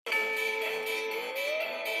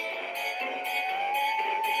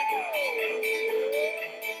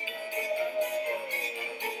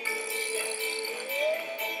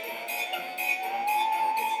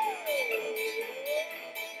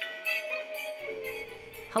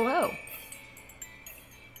Hello.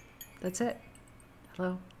 That's it.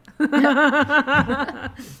 Hello.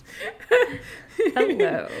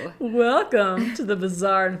 Hello. Welcome to the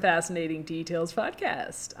Bizarre and Fascinating Details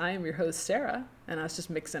podcast. I am your host, Sarah, and I was just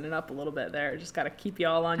mixing it up a little bit there. Just got to keep you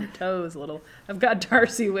all on your toes a little. I've got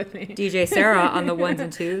Darcy with me. DJ Sarah on the ones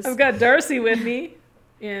and twos. I've got Darcy with me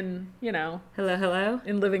in, Hello.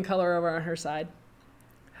 in living color over on her side.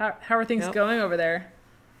 How are things going over there?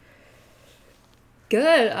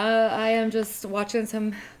 Good. I am just watching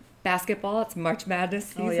some basketball. It's March Madness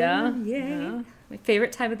season. Oh, yeah? Yay. Yeah. My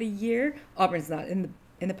favorite time of the year. Auburn's not in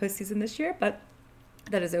the postseason this year, but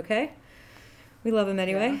that is okay. We love them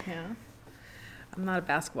anyway. Yeah. I'm not a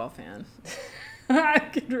basketball fan. I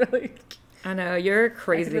know, you're I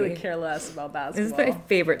crazy. could really care less about basketball. This is my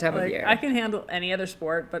favorite time of year. I can handle any other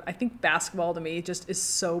sport, but I think basketball to me just is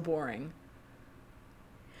so boring.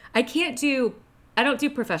 I don't do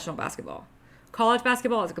professional basketball. College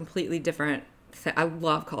basketball is a completely different thing. I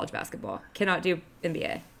love college basketball. Cannot do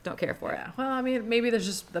NBA. Don't care for it. Yeah. Well, I mean, maybe there's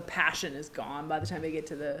just the passion is gone by the time they get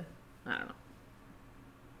to I don't know.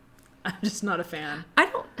 I'm just not a fan. I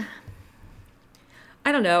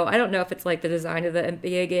don't know. I don't know if it's like the design of the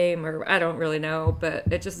NBA game or I don't really know, but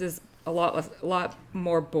it just is a lot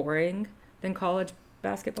more boring than college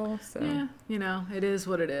basketball. So Yeah, it is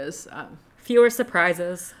what it is. Fewer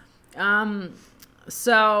surprises.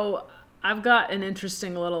 So I've got an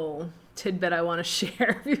interesting little tidbit I want to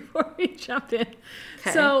share before we jump in.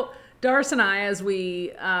 Okay. So Darce and I, as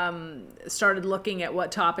we started looking at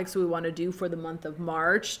what topics we want to do for the month of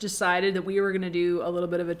March, decided that we were going to do a little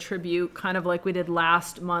bit of a tribute, kind of like we did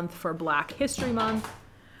last month for Black History Month.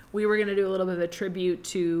 We were going to do a little bit of a tribute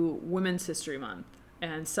to Women's History Month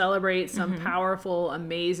and celebrate some powerful,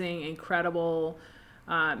 amazing, incredible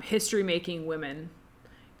history-making women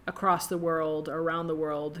across the world, around the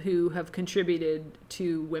world, who have contributed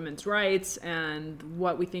to women's rights and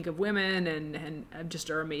what we think of women and just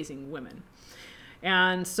are amazing women.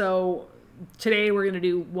 And so today we're going to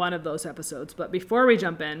do one of those episodes. But before we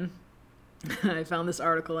jump in, I found this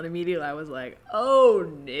article and immediately I was like,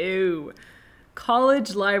 oh no.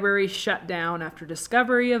 College library shut down after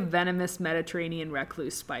discovery of venomous Mediterranean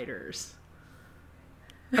recluse spiders.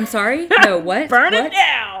 I'm sorry? No, what? Burn what? it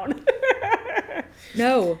down!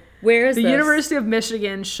 No. Where is The this? University of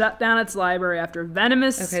Michigan shut down its library after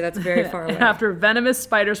venomous... Okay, that's very far away. After venomous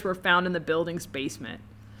spiders were found in the building's basement.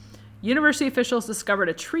 University officials discovered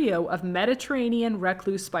a trio of Mediterranean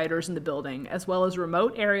recluse spiders in the building, as well as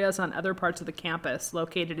remote areas on other parts of the campus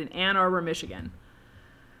located in Ann Arbor, Michigan.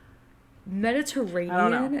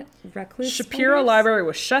 Mediterranean recluse Shapiro spiders? Library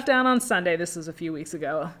was shut down on Sunday, this was a few weeks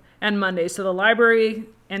ago, and Monday, so the library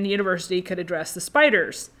and the university could address the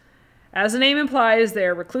spiders. As the name implies, they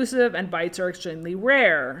are reclusive and bites are extremely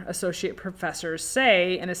rare, associate professors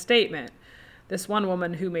say in a statement. This one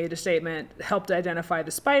woman who made a statement helped identify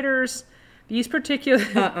the spiders. These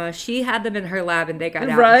particular... She had them in her lab and they got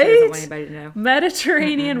out. Right? She doesn't want anybody to know.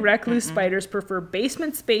 Mediterranean recluse spiders prefer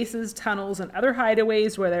basement spaces, tunnels, and other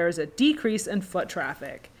hideaways where there is a decrease in foot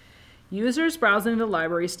traffic. Users browsing the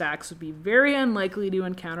library stacks would be very unlikely to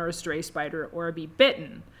encounter a stray spider or be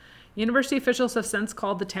bitten. University officials have since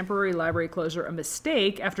called the temporary library closure a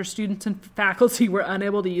mistake after students and faculty were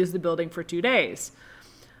unable to use the building for 2 days.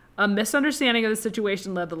 A misunderstanding of the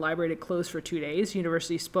situation led the library to close for 2 days,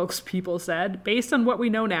 university spokespeople said. Based on what we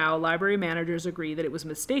know now, library managers agree that it was a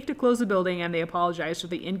mistake to close the building and they apologize for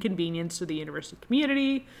the inconvenience to the university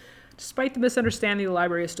community. Despite the misunderstanding, the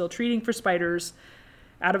library is still treating for spiders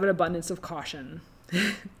out of an abundance of caution.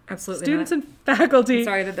 Absolutely Students not. and faculty... I'm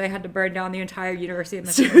sorry that they had to burn down the entire University of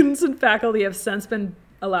Michigan. Students and faculty have since been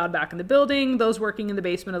allowed back in the building. Those working in the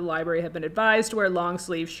basement of the library have been advised to wear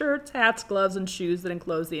long-sleeve shirts, hats, gloves, and shoes that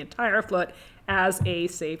enclose the entire foot as a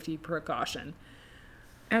safety precaution.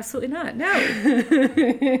 Absolutely not. No.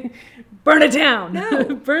 Burn it down.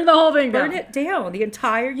 No. Burn the whole thing down. Burn it down. The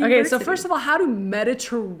entire university. Okay, so first of all, how do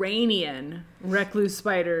Mediterranean recluse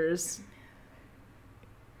spiders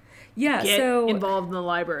get involved in the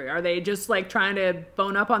library? Are they just like trying to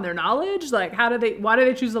bone up on their knowledge? Like why do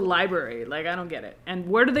they choose a library? Like I don't get it. And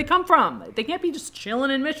where do they come from? They can't be just chilling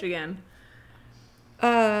in Michigan.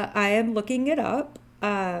 I am looking it up.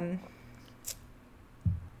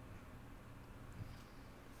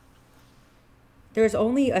 There's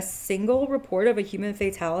only a single report of a human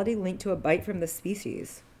fatality linked to a bite from the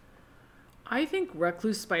species. I think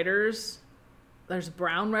recluse spiders, there's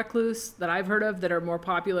brown recluse that I've heard of that are more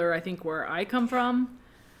popular, I think, where I come from.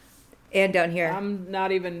 And down here. I'm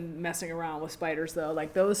not even messing around with spiders, though.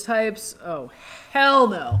 Like those types, oh, hell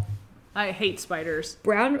no. I hate spiders.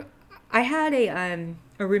 Brown I had a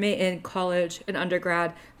roommate in college, an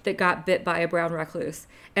undergrad, that got bit by a brown recluse,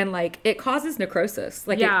 and like it causes necrosis.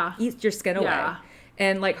 Like Yeah. it eats your skin away. Yeah.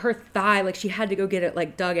 And like her thigh, like she had to go get it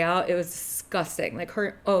like dug out. It was disgusting. Like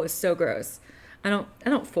her, oh, it was so gross. I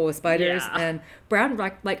don't fool with spiders. Yeah. And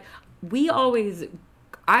like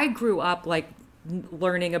I grew up like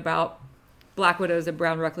learning about black widows and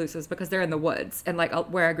brown recluses because they're in the woods, and like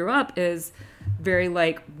where I grew up is very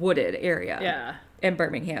like wooded area. Yeah. In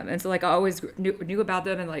Birmingham. And so like I always knew about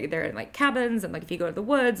them, and like they're in like cabins, and like if you go to the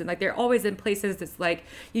woods, and like they're always in places that's like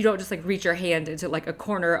you don't just like reach your hand into like a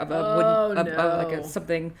corner of a wooden of like a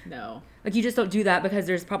something. No. Like you just don't do that because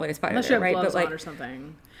there's probably a spider Unless you there, have right? gloves But like on or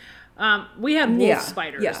something. We had wolf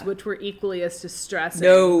spiders, yeah. which were equally as distressing.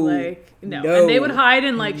 No. Like, no. And they would hide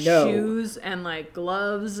in like shoes and like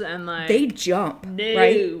gloves and like. They jump. No.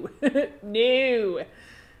 Right? No.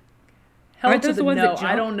 Hell Aren't to those the the ones no. that jump?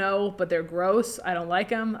 I don't know, but they're gross. I don't like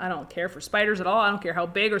them. I don't care for spiders at all. I don't care how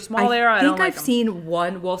big or small they are. I don't like I've them. seen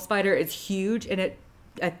one wolf spider. It's huge, and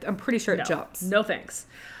I'm pretty sure it jumps. No thanks.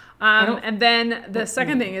 And then the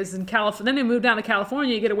second thing is in California. Then they moved down to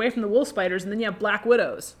California. You get away from the wolf spiders, and then you have black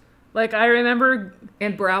widows. Like I remember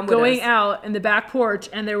And brown widows. going out in the back porch,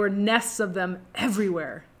 and there were nests of them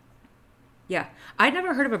everywhere. Yeah. I'd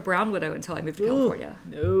never heard of a brown widow until I moved to California.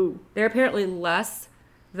 No. They're apparently less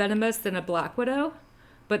venomous than a black widow,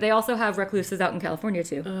 but they also have recluses out in California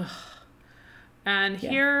too. And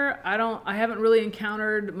here, I haven't really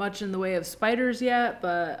encountered much in the way of spiders yet,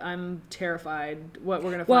 but I'm terrified what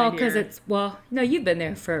we're gonna find here. No, you've been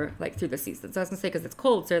there for like through the seasons. I was gonna say because it's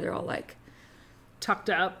cold, so they're all like tucked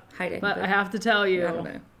up, hiding. But I have to tell you,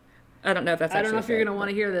 I don't know if that's. I don't know if you're gonna want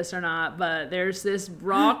to hear this or not, but there's this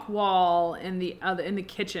rock wall in the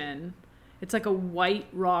kitchen. It's like a white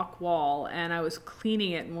rock wall, and I was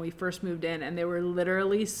cleaning it when we first moved in, and there were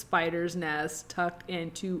literally spiders' nests tucked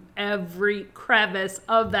into every crevice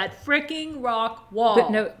of that freaking rock wall.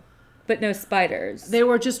 But no spiders. They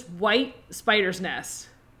were just white spiders' nests.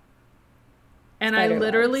 And Spider I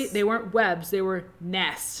literally, webs. they weren't webs, they were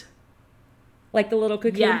nests. Like the little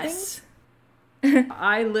cocoon things? Yes.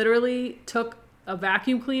 I literally took a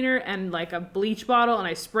vacuum cleaner and like a bleach bottle, and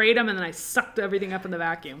I sprayed them, and then I sucked everything up in the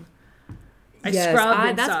vacuum. I scrubbed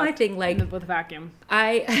and that's my sucked thing. Like with a vacuum.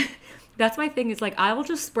 That's my thing. Is like I will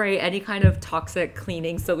just spray any kind of toxic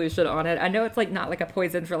cleaning solution on it. I know it's like not like a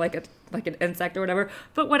poison for like an insect or whatever,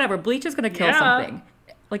 but whatever. Bleach is gonna kill something.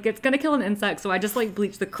 Like it's gonna kill an insect, so I just like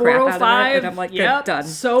bleach the crap out of it, and I'm like, good, done.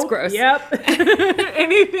 Soap, it's gross. Yep.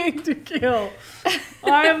 Anything to kill.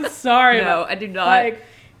 I'm sorry. No, I do not. Like,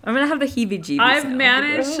 I'm gonna have the heebie-jeebies. I've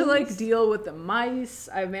managed to like deal with the mice.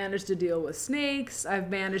 I've managed to deal with snakes. I've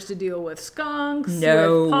managed to deal with skunks,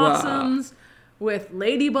 with possums, with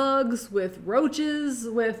ladybugs, with roaches,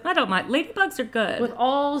 with I don't mind. Ladybugs are good. With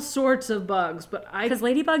all sorts of bugs, but because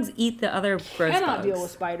ladybugs eat the other gross cannot bugs. deal with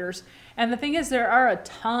spiders. And the thing is, there are a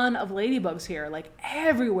ton of ladybugs here, like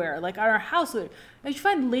everywhere. Like at our house, you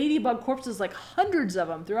find ladybug corpses, like hundreds of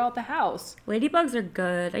them throughout the house. Ladybugs are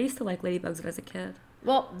good. I used to like ladybugs as a kid.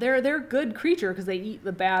 Well, they're a good creature because they eat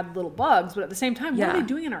the bad little bugs, but at the same time, what are they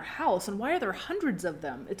doing in our house, and why are there hundreds of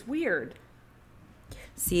them? It's weird.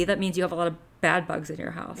 See, that means you have a lot of bad bugs in your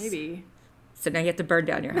house. Maybe. So now you have to burn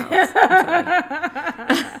down your house.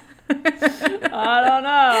 I don't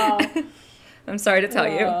know. I'm sorry to tell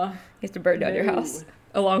you. You have to burn down your house.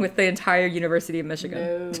 Along with the entire University of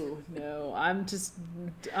Michigan. No. I'm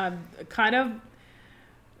kind of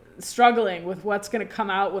struggling with what's going to come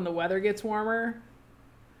out when the weather gets warmer.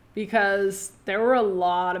 Because there were a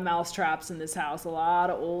lot of mouse traps in this house, a lot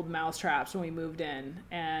of old mouse traps when we moved in.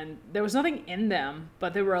 And there was nothing in them,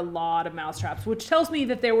 but there were a lot of mouse traps, which tells me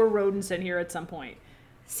that there were rodents in here at some point.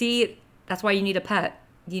 See, that's why you need a pet.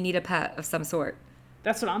 You need a pet of some sort.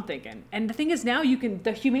 That's what I'm thinking. And the thing is now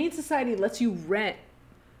the Humane Society lets you rent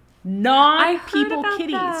non-people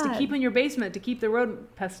kitties to keep in your basement to keep the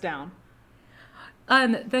rodent pests down.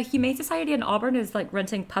 The Humane Society in Auburn is like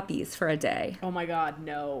renting puppies for a day. Oh my God,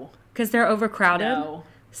 no. Because they're overcrowded. No.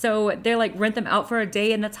 So they're like rent them out for a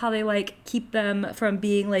day, and that's how they like keep them from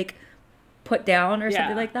being like put down or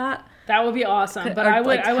something like that. That would be awesome, but I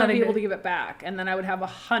wouldn't be able to give it back, and then I would have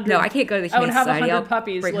 100. No, I can't go to the Humane Society. I would have 100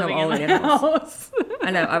 puppies bring living home all in the my house.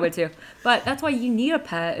 I know, I would too. But that's why you need a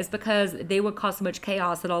pet, is because they would cause so much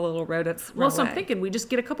chaos that all the little rodents run So away. I'm thinking we just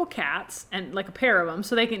get a couple cats and like a pair of them,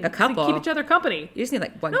 so they can couple. keep each other company. You just need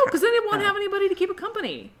like one. No, because then they won't have anybody to keep a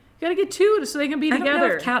company. You got to get two so they can be together. I don't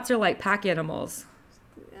know if cats are like pack animals.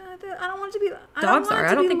 I don't want it to be. Dogs are.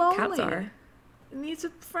 I don't think lonely. cats are. needs a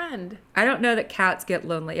friend. I don't know that cats get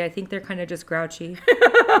lonely. I think they're kind of just grouchy.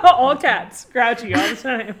 All cats grouchy all the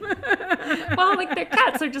time. Well, like they're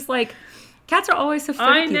cats. They're just like cats are always so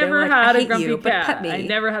I finicky. never like, had I a hate grumpy you, but cat. pet me. I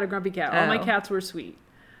never had a grumpy cat. All my Oh. cats were sweet.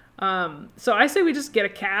 So I say we just get a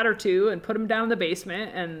cat or two and put them down in the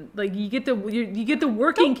basement, and like you get the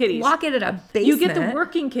working kitties. Lock it in a basement. You get the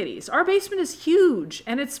working kitties. Our basement is huge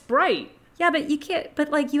and it's bright. Yeah, but you can't. But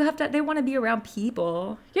like you have to. They want to be around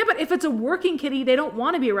people. Yeah, but if it's a working kitty, they don't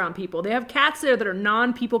want to be around people. They have cats there that are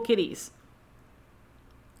non-people kitties.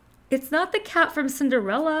 It's not the cat from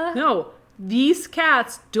Cinderella. No, these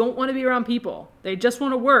cats don't want to be around people. They just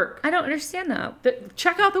want to work. I don't understand that.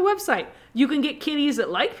 Check out the website. You can get kitties that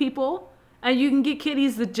like people, and you can get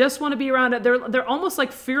kitties that just want to be around it. They're almost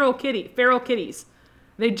like feral kitties.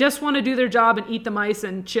 They just want to do their job and eat the mice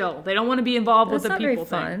and chill. They don't want to be involved with the people very thing.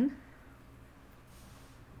 fun.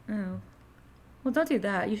 Oh. Well, don't do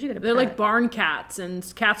that. You should get a They're pet. like barn cats and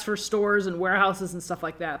cats for stores and warehouses and stuff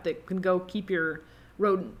like that that can go keep your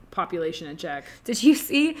rodent population in check. Did you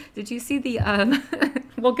see the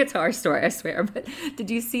we'll get to our story, I swear, but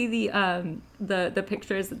did you see the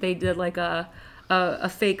pictures that they did like a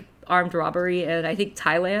fake armed robbery in I think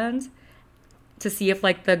Thailand to see if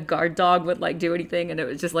like the guard dog would like do anything, and it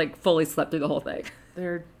was just like fully slept through the whole thing.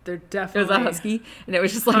 They're It definitely was a husky, and it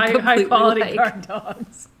was just like high quality like, guard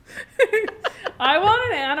dogs. I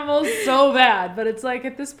want an animal so bad, but it's like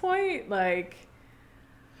at this point, like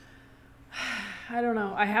I don't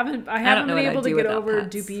know. I haven't know been what I'd able to do get without over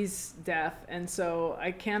pets. Doopy's death, and so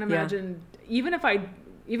I can't imagine even if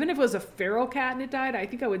it was a feral cat and it died, I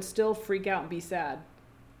think I would still freak out and be sad.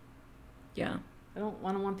 Yeah. I don't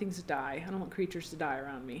want things to die. I don't want creatures to die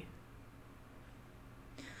around me.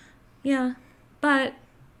 Yeah, but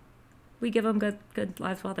we give them good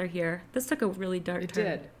lives while they're here. This took a really dark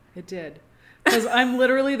turn. It did. Because I'm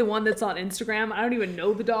literally the one that's on Instagram. I don't even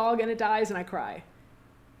know the dog, and it dies, and I cry.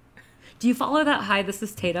 Do you follow that Hi, This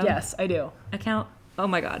is Tatum Yes, I do. account? Oh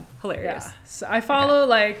my God, hilarious. Yeah. So I follow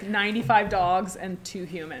like 95 dogs and 2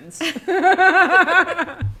 humans. Because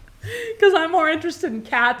I'm more interested in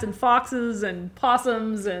cats and foxes and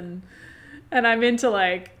possums and I'm into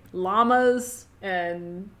like llamas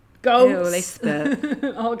and goats. Ew, they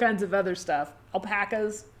spit. All kinds of other stuff.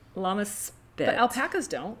 Alpacas. Llamas spit. But alpacas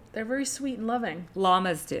don't. They're very sweet and loving.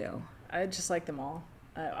 Llamas do. I just like them all.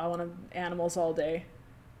 I want animals all day.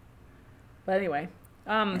 But anyway.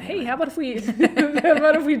 Hey, how about if we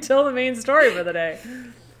tell the main story for the day?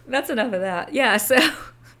 That's enough of that. Yeah, so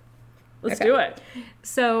Let's do it.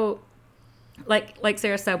 So like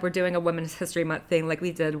Sarah said, we're doing a Women's History Month thing like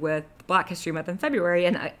we did with Black History Month in February,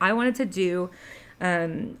 and I wanted to do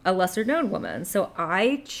a lesser known woman. So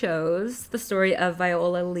I chose the story of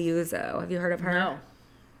Viola Liuzzo. Have you heard of her? No.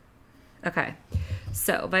 Okay.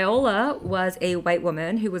 So Viola was a white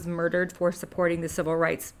woman who was murdered for supporting the civil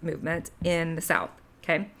rights movement in the South.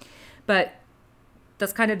 Okay. But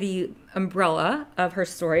that's kind of the umbrella of her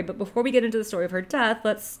story. But before we get into the story of her death,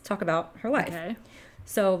 let's talk about her life. Okay.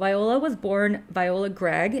 So Viola was born Viola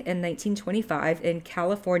Gregg in 1925 in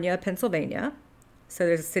California, Pennsylvania. So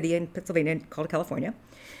there's a city in Pennsylvania called California.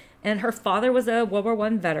 And her father was a World War I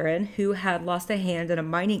veteran who had lost a hand in a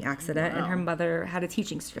mining accident, and her mother had a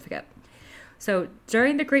teaching certificate. So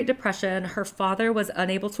during the Great Depression, her father was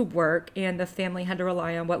unable to work, and the family had to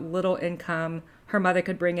rely on what little income her mother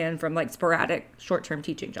could bring in from like sporadic short-term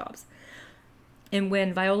teaching jobs. And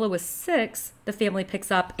when Viola was 6, the family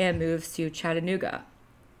picks up and moves to Chattanooga,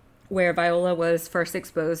 where Viola was first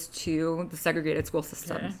exposed to the segregated school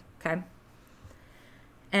systems. Okay.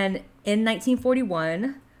 And in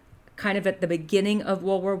 1941, kind of at the beginning of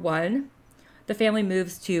World War I, the family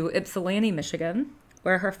moves to Ypsilanti, Michigan,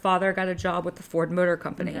 where her father got a job with the Ford Motor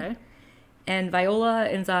Company. Okay. And Viola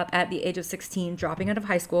ends up at the age of 16 dropping out of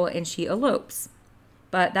high school, and she elopes.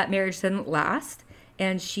 But that marriage didn't last,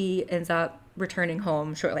 and she ends up returning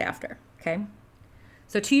home shortly after. Okay.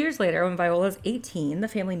 So 2 years later, when Viola's 18, the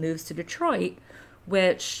family moves to Detroit,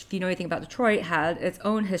 which, if you know anything about Detroit, had its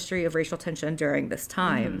own history of racial tension during this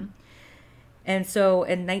time. Mm-hmm. And so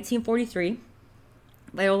in 1943,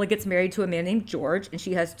 Viola gets married to a man named George, and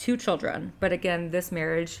she has 2 children. But again, this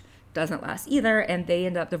marriage doesn't last either, and they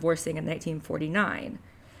end up divorcing in 1949.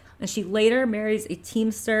 And she later marries a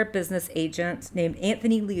Teamster business agent named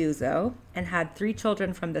Anthony Liuzzo and had 3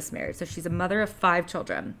 children from this marriage. So she's a mother of 5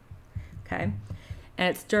 children. Okay.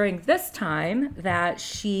 And it's during this time that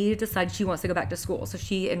she decides she wants to go back to school. So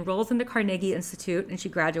she enrolls in the Carnegie Institute and she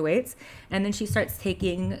graduates. And then she starts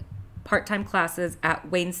taking part-time classes at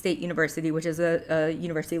Wayne State University, which is a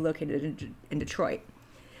university located in Detroit.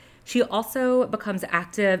 She also becomes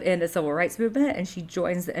active in the civil rights movement, and she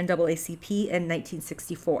joins the NAACP in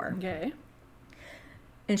 1964. Okay.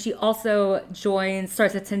 And she also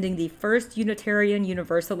starts attending the First Unitarian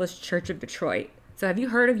Universalist Church of Detroit. So have you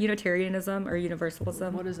heard of Unitarianism or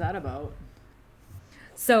Universalism? What is that about?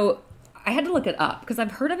 So I had to look it up because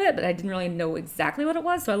I've heard of it, but I didn't really know exactly what it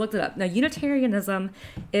was. So I looked it up. Now, Unitarianism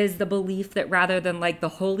is the belief that rather than like the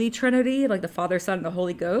Holy Trinity, like the Father, Son, and the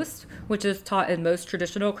Holy Ghost, which is taught in most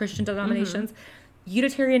traditional Christian denominations,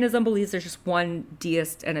 Unitarianism believes there's just one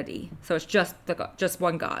deist entity. So it's just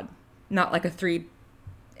one God, not like a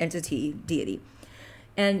three-entity deity.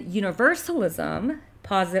 And Universalism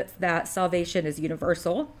posits that salvation is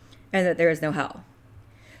universal and that there is no hell.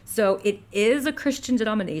 So it is a Christian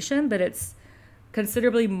denomination, but it's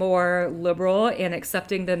considerably more liberal and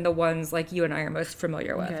accepting than the ones like you and I are most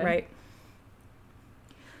familiar with, right?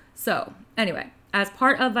 So anyway, as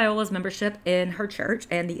part of Viola's membership in her church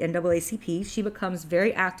and the NAACP, she becomes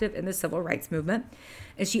very active in the civil rights movement.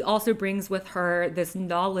 And she also brings with her this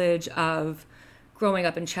knowledge of growing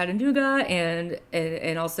up in Chattanooga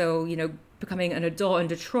and also, becoming an adult in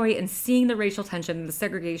Detroit and seeing the racial tension and the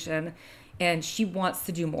segregation. And she wants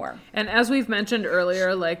to do more. And as we've mentioned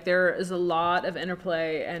earlier, like there is a lot of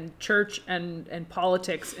interplay, and church and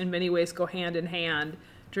politics in many ways go hand in hand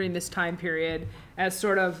during this time period as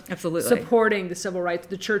sort of supporting the civil rights.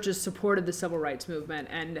 The churches supported the civil rights movement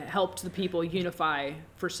and helped the people unify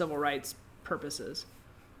for civil rights purposes.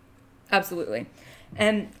 Absolutely.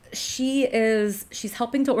 And she's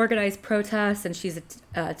helping to organize protests, and she's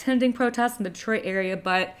attending protests in the Detroit area,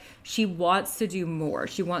 but she wants to do more.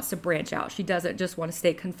 She wants to branch out. She doesn't just want to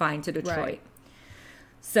stay confined to Detroit. Right.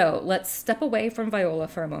 So let's step away from Viola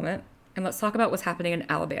for a moment, and let's talk about what's happening in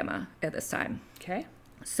Alabama at this time. Okay.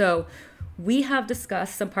 So we have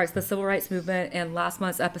discussed some parts of the civil rights movement in last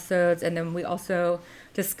month's episodes, and then we also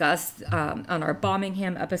discussed on our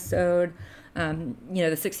Birmingham episode, the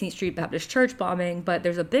 16th Street Baptist Church bombing, but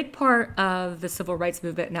there's a big part of the civil rights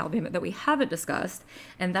movement in Alabama that we haven't discussed,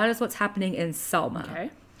 and that is what's happening in Selma. Okay.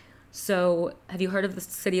 So have you heard of the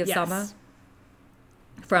city of Selma?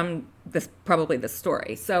 From probably this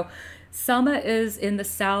story. So Selma is in the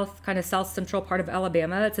south central part of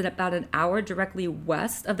Alabama. It's at about an hour directly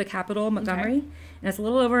west of the capital, Montgomery, and it's a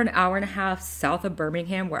little over an hour and a half south of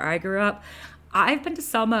Birmingham, where I grew up. I've been to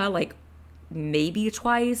Selma like maybe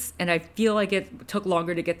twice, and I feel like it took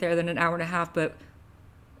longer to get there than an hour and a half, but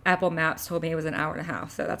Apple Maps told me it was an hour and a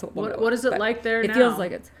half, so that's what we'll go What is it with. like there now? It feels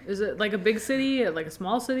like Is it like a big city, like a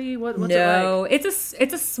small city? What's it like? No, it's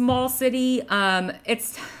a small city.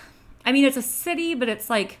 It's a city, but it's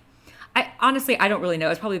like, I don't really know.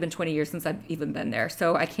 It's probably been 20 years since I've even been there,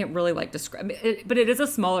 so I can't really like describe it. But it is a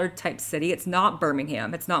smaller type city. It's not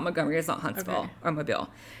Birmingham. It's not Montgomery. It's not Huntsville or Mobile.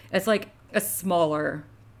 It's like a smaller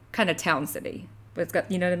kind of town city, but it's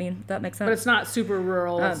got, you know what I mean? That makes sense. But it's not super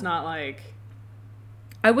rural. It's not like,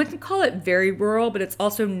 I wouldn't call it very rural, but it's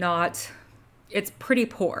also not. It's pretty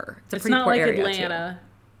poor. It's pretty not poor like area Atlanta.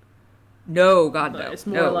 Too. No, God, no. It's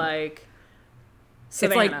more like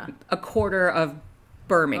Savannah. It's like a quarter of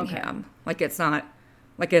Birmingham. Okay. Like it's not.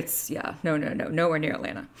 Like it's nowhere near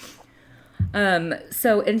Atlanta.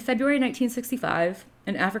 So in February 1965.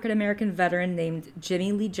 An African-American veteran named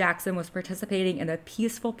Jimmy Lee Jackson was participating in a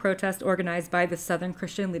peaceful protest organized by the Southern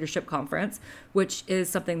Christian Leadership Conference, which is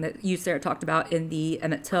something that you, Sarah, talked about in the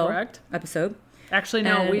Emmett Till episode. Actually,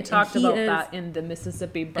 no, we talked about that in the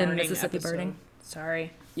Mississippi Burning episode. Burning.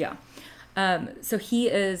 Sorry. Yeah. So he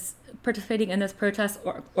is participating in this protest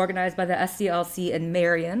organized by the SCLC in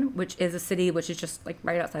Marion, which is a city which is just like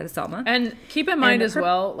right outside of Selma. And keep in mind as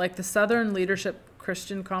well, like the Southern Leadership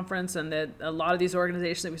Christian Conference and a lot of these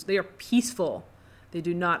organizations, they are peaceful. They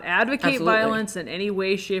do not advocate violence in any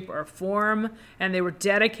way, shape, or form, and they were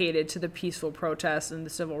dedicated to the peaceful protests and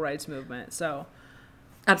the civil rights movement. So,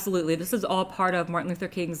 absolutely, this is all part of Martin Luther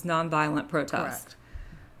King's nonviolent protest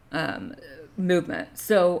movement.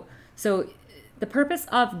 So the purpose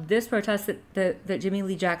of this protest that Jimmy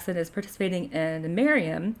Lee Jackson is participating in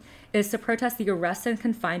Marion is to protest the arrest and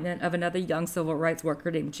confinement of another young civil rights worker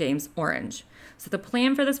named James Orange. So the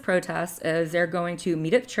plan for this protest is they're going to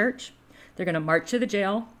meet at church, they're going to march to the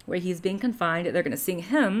jail where he's being confined, they're going to sing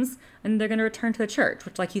hymns, and they're going to return to the church,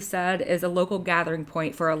 which, like you said, is a local gathering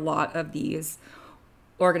point for a lot of these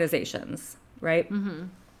organizations, right? Mm-hmm.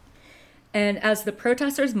 And as the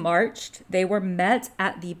protesters marched, they were met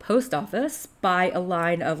at the post office by a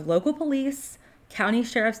line of local police, county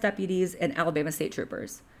sheriff's deputies, and Alabama state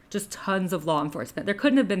troopers. Just tons of law enforcement. There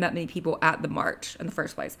couldn't have been that many people at the march in the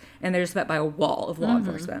first place. And they're just met by a wall of law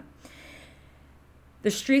enforcement.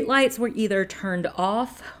 The street lights were either turned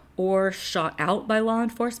off or shot out by law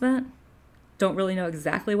enforcement. Don't really know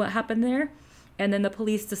exactly what happened there. And then the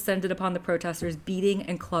police descended upon the protesters, beating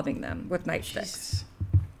and clubbing them with nightsticks.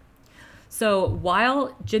 So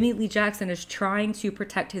while Jimmy Lee Jackson is trying to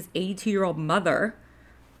protect his 82-year-old mother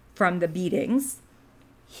from the beatings,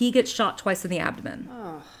 he gets shot twice in the abdomen.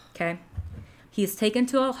 Oh. Okay. He's taken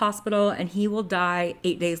to a hospital and he will die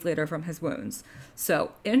 8 days later from his wounds.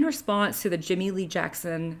 So in response to the Jimmy Lee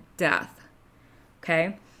Jackson death,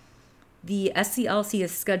 okay, the SCLC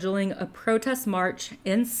is scheduling a protest march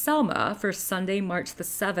in Selma for Sunday, March the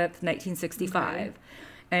 7th, 1965. Okay.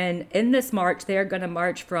 And in this march, they are going to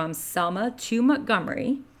march from Selma to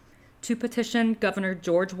Montgomery to petition Governor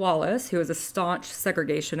George Wallace, who is a staunch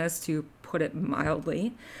segregationist, to put it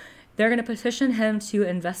mildly. They're going to petition him to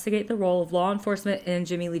investigate the role of law enforcement in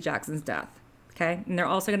Jimmy Lee Jackson's death. Okay. And they're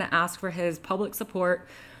also going to ask for his public support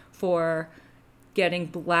for getting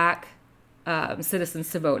black citizens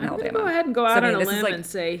to vote in Alabama. I'm going to go ahead and go out on a limb and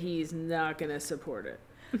say he's not going to support it.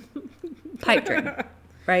 Pipe dream,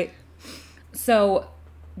 right? So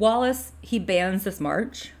Wallace, he bans this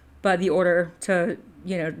march, but the order to,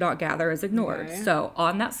 not gather is ignored. Okay. So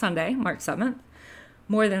on that Sunday, March 7th,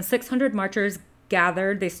 more than 600 marchers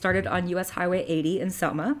gathered. They started on U.S. Highway 80 in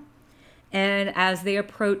Selma. And as they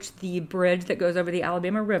approached the bridge that goes over the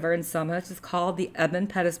Alabama River in Selma, which is called the Edmund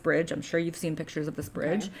Pettus Bridge, I'm sure you've seen pictures of this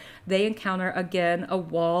bridge, okay, they encounter again a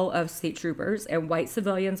wall of state troopers and white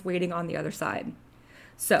civilians waiting on the other side.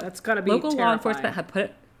 So that's gotta be local terrifying. Law enforcement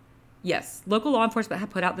local law enforcement had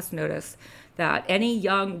put out this notice that any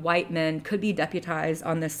young white men could be deputized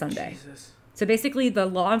on this Sunday. Jesus. So basically the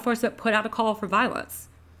law enforcement put out a call for violence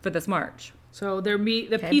for this march. So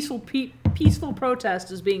peaceful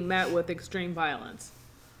protest is being met with extreme violence.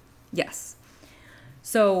 Yes.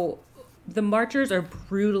 So the marchers are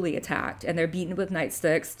brutally attacked and they're beaten with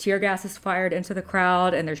nightsticks. Tear gas is fired into the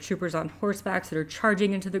crowd and there's troopers on horseback that are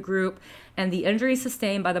charging into the group. And the injuries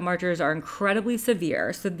sustained by the marchers are incredibly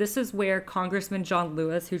severe. So this is where Congressman John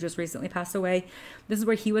Lewis, who just recently passed away, this is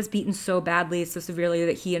where he was beaten so badly, so severely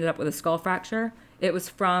that he ended up with a skull fracture. It was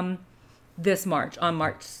from this march on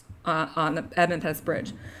the Edmund Pettus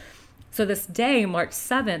Bridge. So this day, March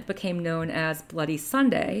 7th, became known as Bloody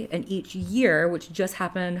Sunday, and each year, which just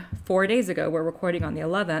happened 4 days ago, we're recording on the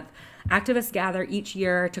 11th, activists gather each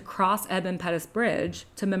year to cross Edmund Pettus Bridge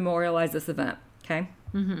to memorialize this event, okay?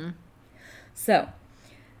 Mm-hmm. So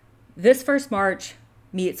this first march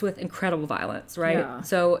meets with incredible violence, right? Yeah.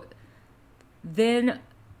 So then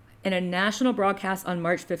in a national broadcast on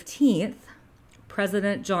March 15th,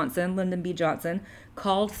 President Johnson, Lyndon B. Johnson,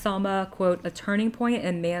 called Selma, quote, a turning point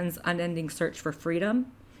in man's unending search for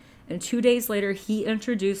freedom. And 2 days later, he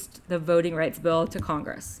introduced the voting rights bill to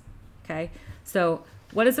Congress. Okay, so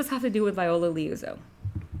what does this have to do with Viola Liuzzo?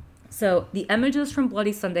 So the images from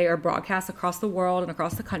Bloody Sunday are broadcast across the world and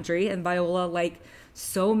across the country, and Viola, like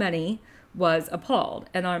so many, was appalled.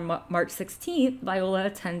 And on March 16th, Viola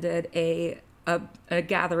attended a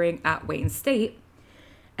gathering at Wayne State.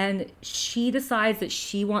 And she decides that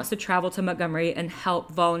she wants to travel to Montgomery and help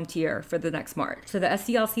volunteer for the next march. So the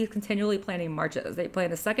SCLC is continually planning marches. They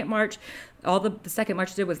planned a second march. All the second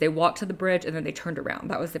march did was they walked to the bridge and then they turned around.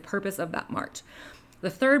 That was the purpose of that march. The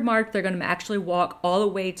third march, they're going to actually walk all the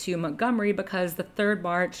way to Montgomery because the third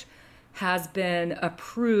march has been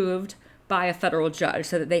approved by a federal judge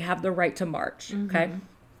so that they have the right to march. Mm-hmm. Okay.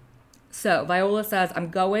 So Viola says, I'm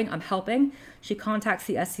going, I'm helping. She contacts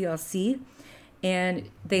the SCLC. And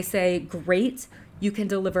they say, great, you can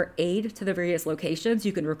deliver aid to the various locations.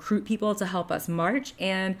 You can recruit people to help us march.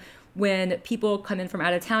 And when people come in from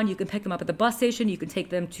out of town, you can pick them up at the bus station. You can take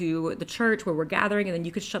them to the church where we're gathering. And then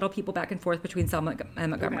you could shuttle people back and forth between Selma and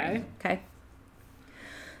Montgomery. Okay.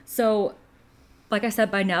 So, like I said,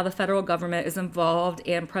 by now the federal government is involved.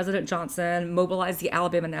 And President Johnson mobilized the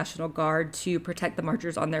Alabama National Guard to protect the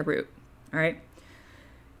marchers on their route. All right.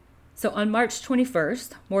 So on March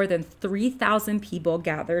 21st, more than 3,000 people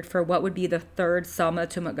gathered for what would be the third Selma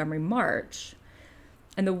to Montgomery march.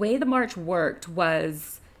 And the way the march worked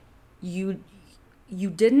was you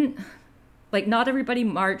didn't, like, not everybody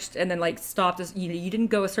marched and then, like, stopped. You didn't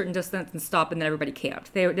go a certain distance and stop and then everybody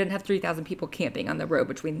camped. They didn't have 3,000 people camping on the road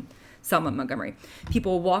between Selma and Montgomery.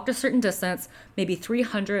 People walked a certain distance, maybe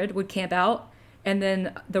 300 would camp out. And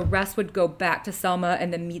then the rest would go back to Selma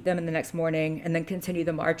and then meet them in the next morning and then continue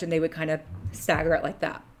the march, and they would kind of stagger it like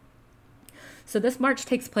that. So this march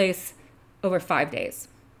takes place over 5 days.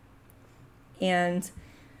 And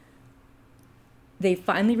they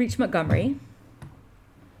finally reach Montgomery.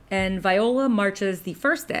 And Viola marches the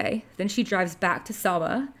first day. Then she drives back to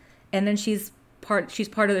Selma. And then she's she's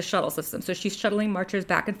part of the shuttle system. So she's shuttling marchers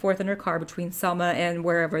back and forth in her car between Selma and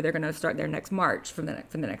wherever they're going to start their next march from the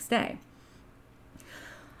next day.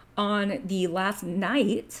 On the last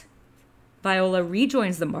night, Viola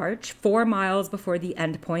rejoins the march 4 miles before the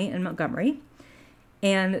end point in Montgomery,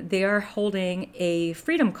 and they are holding a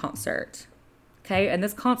freedom concert. Okay, and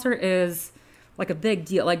this concert is like a big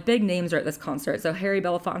deal. Like, big names are at this concert. So Harry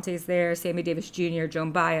Belafonte's there, Sammy Davis Jr.,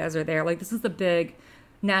 Joan Baez are there. Like, this is the big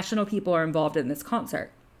national people are involved in this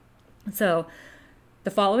concert. So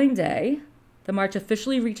the following day, the march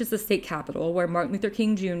officially reaches the state capitol, where Martin Luther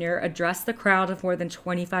King Jr. addressed the crowd of more than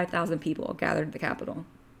 25,000 people gathered at the Capitol.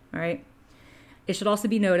 All right. It should also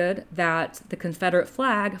be noted that the Confederate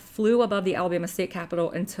flag flew above the Alabama state capitol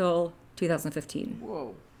until 2015.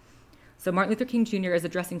 Whoa. So Martin Luther King Jr. is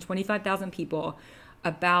addressing 25,000 people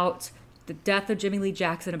about the death of Jimmy Lee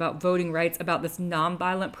Jackson, about voting rights, about this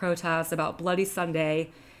nonviolent protest, about Bloody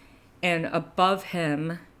Sunday, and above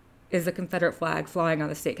him is the Confederate flag flying on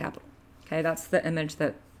the state capitol. Okay, that's the image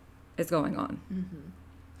that is going on. Mm-hmm.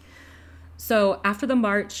 So after the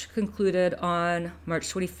march concluded on March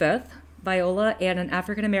 25th, Viola and an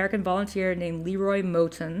African-American volunteer named Leroy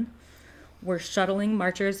Moton were shuttling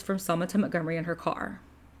marchers from Selma to Montgomery in her car.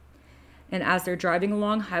 And as they're driving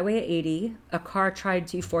along Highway 80, a car tried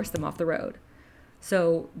to force them off the road.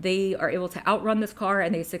 So they are able to outrun this car,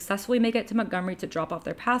 and they successfully make it to Montgomery to drop off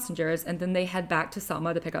their passengers, and then they head back to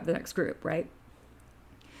Selma to pick up the next group, right?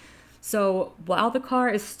 So while the car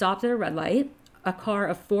is stopped at a red light, a car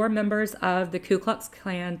of 4 members of the Ku Klux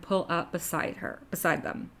Klan pull up beside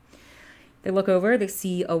them. They look over, they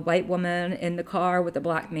see a white woman in the car with a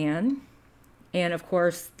black man. And of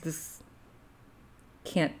course, this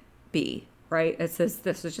can't be, right? It says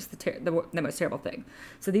this is just the most terrible thing.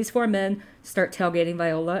 So these 4 men start tailgating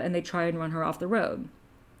Viola, and they try and run her off the road.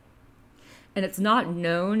 And it's not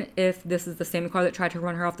known if this is the same car that tried to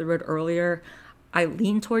run her off the road earlier. I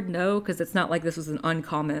lean toward no, because it's not like this was an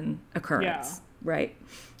uncommon occurrence, right?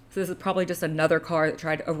 So this is probably just another car that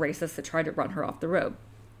tried, a racist that tried to run her off the road.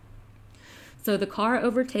 So the car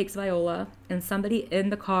overtakes Viola, and somebody in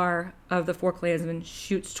the car of the 4 Klansmen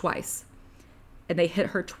shoots twice, and they hit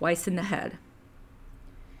her twice in the head.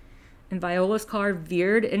 And Viola's car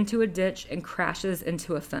veered into a ditch and crashes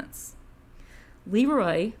into a fence.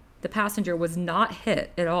 Leroy, the passenger, was not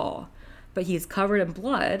hit at all, but he's covered in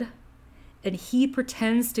blood, and he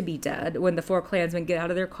pretends to be dead when the 4 Klansmen get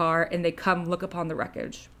out of their car and they come look upon the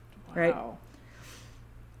wreckage, right? Wow.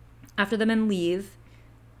 After the men leave,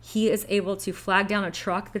 he is able to flag down a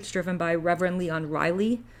truck that's driven by Reverend Leon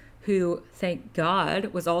Riley, who, thank God,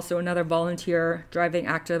 was also another volunteer driving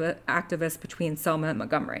activist between Selma and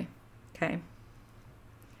Montgomery. Okay.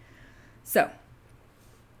 So,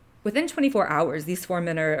 within 24 hours, these 4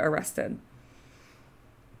 men are arrested.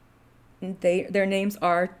 Their names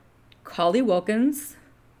are Collie Wilkins,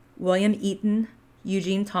 William Eaton,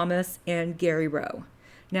 Eugene Thomas, and Gary Rowe.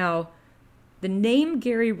 Now, the name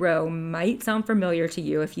Gary Rowe might sound familiar to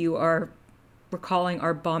you if you are recalling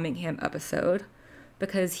our Birmingham episode,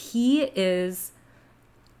 because he is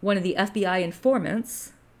one of the FBI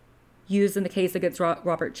informants used in the case against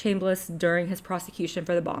Robert Chambliss during his prosecution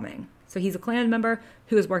for the bombing. So he's a Klan member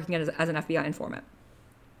who is working as an FBI informant.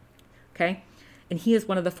 Okay? And he is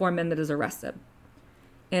one of the 4 men that is arrested.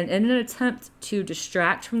 And in an attempt to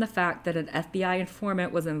distract from the fact that an FBI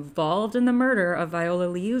informant was involved in the murder of Viola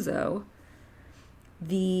Liuzzo,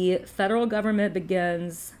 the federal government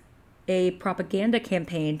begins a propaganda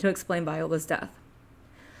campaign to explain Viola's death.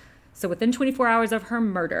 So within 24 hours of her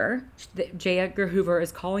murder, J. Edgar Hoover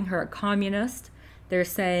is calling her a communist. They're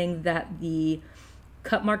saying that the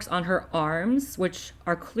cut marks on her arms, which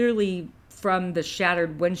are clearly from the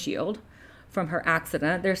shattered windshield from her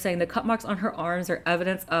accident, they're saying the cut marks on her arms are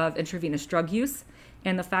evidence of intravenous drug use,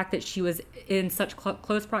 and the fact that she was in such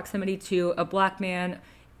close proximity to a black man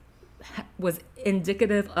was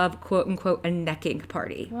indicative of, quote unquote, a necking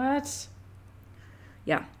party. What?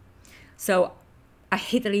 Yeah. So I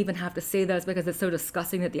hate that I even have to say this because it's so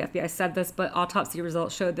disgusting that the FBI said this, but autopsy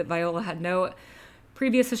results showed that Viola had no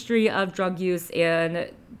previous history of drug use,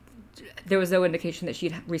 and there was no indication that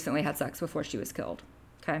she'd recently had sex before she was killed.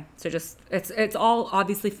 Okay. So just, it's all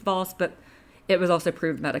obviously false, but it was also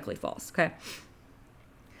proved medically false. Okay.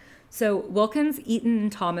 So Wilkins, Eaton,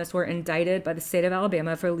 and Thomas were indicted by the state of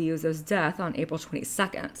Alabama for Liuzzo's death on April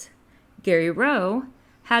 22nd. Gary Rowe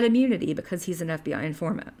had immunity because he's an FBI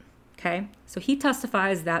informant. Okay? So he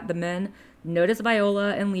testifies that the men noticed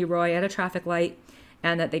Viola and Leroy at a traffic light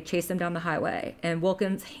and that they chased them down the highway. And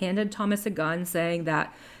Wilkins handed Thomas a gun, saying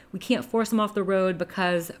that we can't force them off the road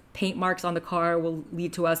because paint marks on the car will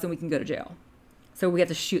lead to us and we can go to jail. So we had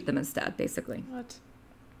to shoot them instead, basically. What?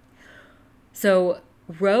 So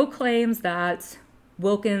Roe claims that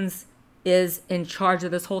Wilkins is in charge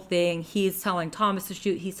of this whole thing. He's telling Thomas to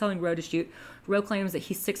shoot. He's telling Roe to shoot. Roe claims that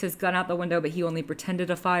he sticks his gun out the window, but he only pretended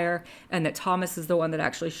to fire, and that Thomas is the one that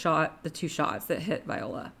actually shot the 2 shots that hit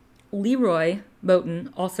Viola. Leroy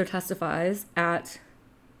Moton also testifies at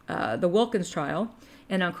the Wilkins trial,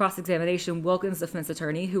 and on cross-examination, Wilkins' defense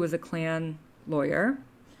attorney, who was a Klan lawyer,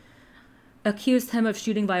 accused him of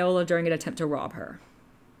shooting Viola during an attempt to rob her.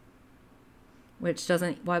 Which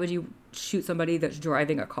doesn't, why would you shoot somebody that's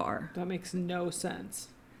driving a car? That makes no sense.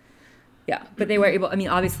 Yeah, but they were able, I mean,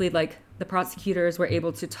 obviously, like, the prosecutors were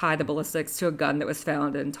able to tie the ballistics to a gun that was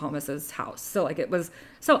found in Thomas's house. So, like, it was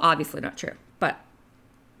so obviously not true. But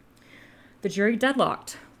the jury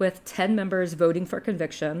deadlocked with 10 members voting for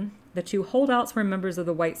conviction. The 2 holdouts were members of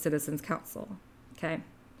the White Citizens Council, okay?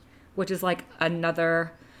 Which is like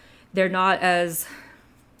another, they're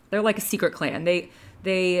like a secret Klan. They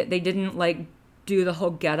didn't, like, do the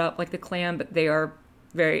whole get up like the Klan, but they are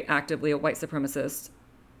very actively a white supremacist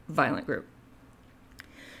violent group.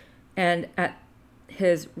 And at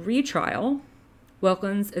his retrial,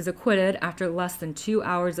 Wilkins is acquitted after less than 2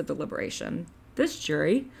 hours of deliberation. This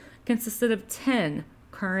jury consisted of 10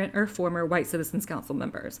 current or former White Citizens Council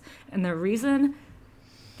members. And the reason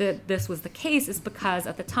that this was the case is because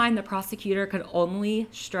at the time the prosecutor could only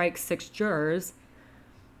strike 6 jurors,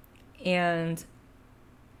 and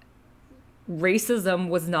racism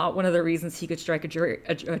was not one of the reasons he could strike a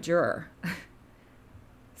juror.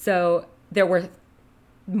 So there were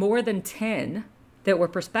more than 10 that were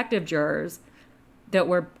prospective jurors that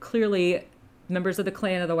were clearly members of the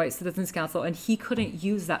Klan or the White Citizens Council, and he couldn't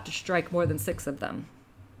use that to strike more than 6 of them.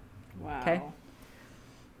 Wow. Okay?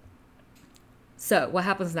 So what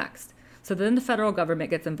happens next? So then the federal government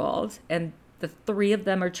gets involved, and the 3 of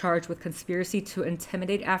them are charged with conspiracy to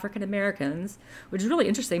intimidate African Americans, which is really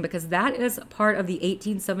interesting because that is part of the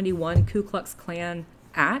 1871 Ku Klux Klan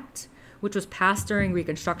Act, which was passed during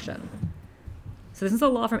Reconstruction. So this is a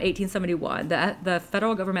law from 1871 that the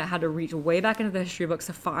federal government had to reach way back into the history books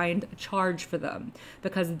to find a charge for them,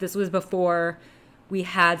 because this was before we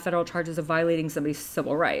had federal charges of violating somebody's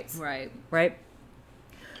civil rights. Right?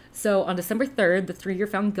 So on December 3rd, the 3 are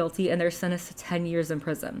found guilty and they're sentenced to 10 years in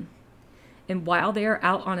prison. And while they are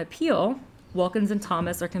out on appeal, Wilkins and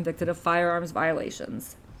Thomas are convicted of firearms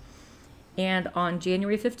violations. And on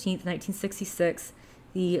January 15th, 1966,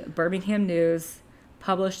 the Birmingham News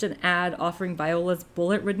published an ad offering Viola's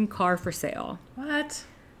bullet-ridden car for sale. What?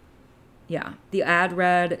 Yeah. The ad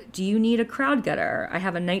read, "Do you need a crowd getter? I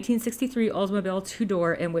have a 1963 Oldsmobile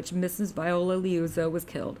 2-door in which Mrs. Viola Liuzzo was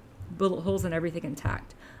killed. Bullet holes and everything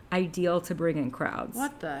intact. Ideal to bring in crowds."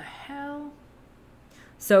 What the hell?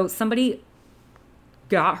 So somebody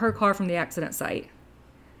got her car from the accident site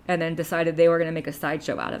and then decided they were going to make a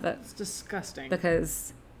sideshow out of it. It's disgusting.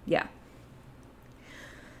 Because, yeah.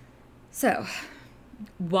 So,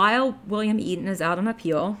 while William Eaton is out on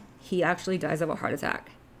appeal, he actually dies of a heart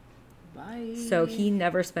attack. Bye. So he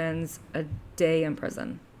never spends a day in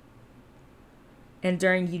prison. And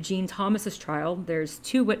during Eugene Thomas's trial, there's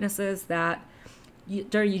 2 witnesses that,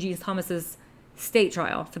 during Eugene Thomas's state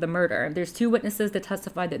trial for the murder, there's 2 witnesses that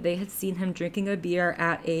testified that they had seen him drinking a beer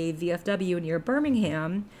at a VFW near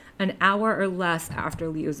Birmingham an hour or less after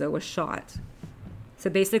Liuzzo was shot. So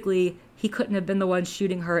basically, he couldn't have been the one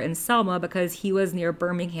shooting her in Selma because he was near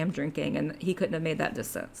Birmingham drinking, and he couldn't have made that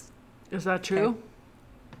distance. Is that true? Okay.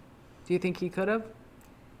 Do you think he could have?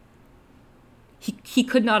 He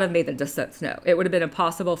could not have made the distance, no. It would have been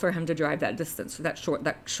impossible for him to drive that distance that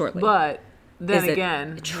shortly. But then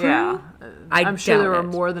again, true? Yeah. I'm sure there were it.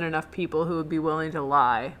 more than enough people who would be willing to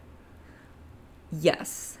lie.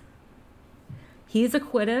 Yes. He's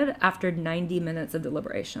acquitted after 90 minutes of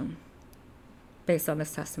deliberation, based on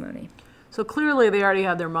this testimony. So clearly they already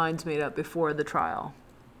had their minds made up before the trial.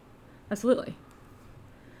 Absolutely.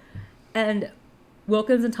 And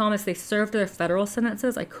Wilkins and Thomas, they served their federal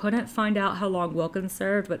sentences. I couldn't find out how long Wilkins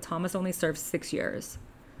served, but Thomas only served 6 years.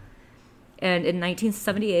 And in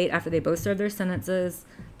 1978, after they both served their sentences,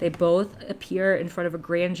 they both appear in front of a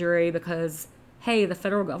grand jury because, hey, the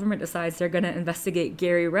federal government decides they're going to investigate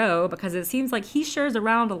Gary Rowe because it seems like he shares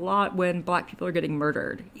around a lot when black people are getting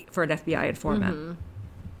murdered for an FBI informant. Mm-hmm.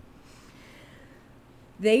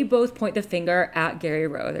 They both point the finger at Gary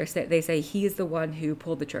Rowe. They say he's the one who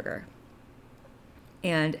pulled the trigger.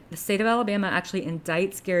 And the state of Alabama actually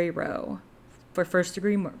indicts Gary Rowe for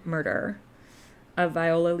first-degree murder of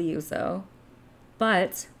Viola Liuzzo.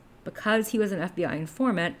 But because he was an FBI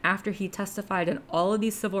informant, after he testified in all of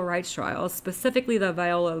these civil rights trials, specifically the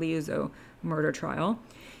Viola Liuzzo murder trial,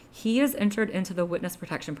 he is entered into the witness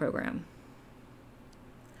protection program.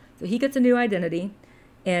 So he gets a new identity,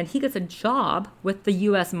 and he gets a job with the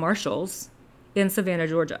U.S. Marshals in Savannah,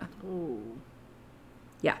 Georgia. Ooh.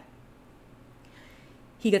 Yeah.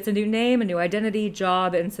 He gets a new name, a new identity,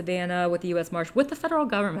 job in Savannah with the U.S. Marshals, with the federal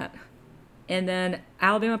government. And then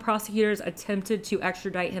Alabama prosecutors attempted to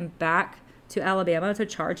extradite him back to Alabama to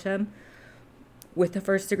charge him with the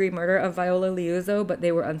first-degree murder of Viola Liuzzo, but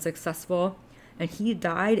they were unsuccessful. And he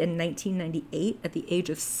died in 1998 at the age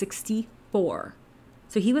of 64.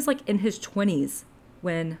 So he was like in his 20s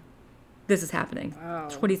when this is happening. Wow.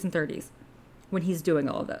 20s and 30s when he's doing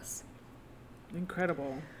all of this.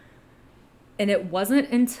 Incredible. And it wasn't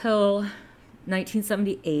until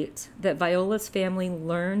 1978 that Viola's family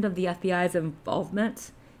learned of the FBI's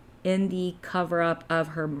involvement in the cover-up of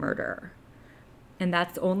her murder. And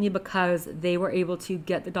that's only because they were able to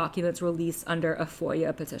get the documents released under a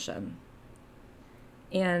FOIA petition.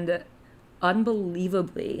 And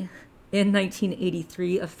unbelievably, in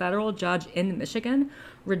 1983, a federal judge in Michigan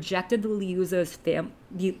rejected the Liuzzo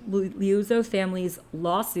family's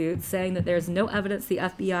lawsuit, saying that there's no evidence the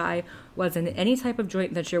FBI was in any type of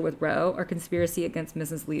joint venture with Roe or conspiracy against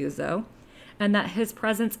Mrs. Liuzzo, and that his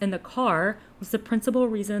presence in the car was the principal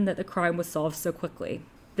reason that the crime was solved so quickly.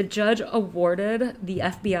 The judge awarded the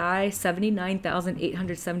FBI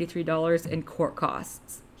 $79,873 in court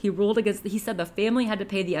costs. He said the family had to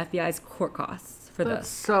pay the FBI's court costs for this. That's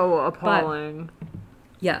so appalling. But,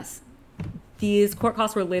 yes. These court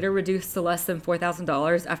costs were later reduced to less than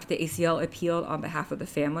 $4,000 after the ACL appealed on behalf of the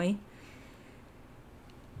family.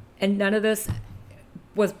 And none of this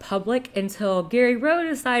was public until Gary Rowe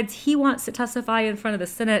decides he wants to testify in front of the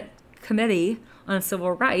Senate Committee on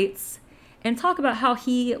Civil Rights and talk about how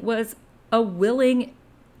he was a willing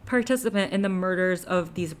participant in the murders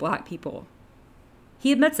of these black people.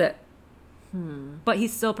 He admits it, but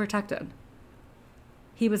he's still protected.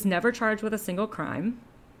 He was never charged with a single crime.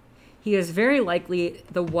 He is very likely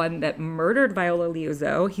the one that murdered Viola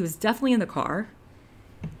Liuzzo. He was definitely in the car.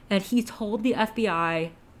 And he told the FBI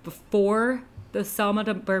before the Selma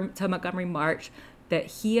to Montgomery march that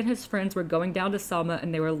he and his friends were going down to Selma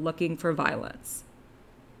and they were looking for violence.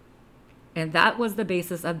 And that was the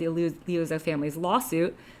basis of the Liuzzo family's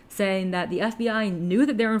lawsuit, saying that the FBI knew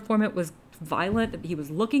that their informant was violent, that he was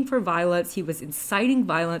looking for violence, he was inciting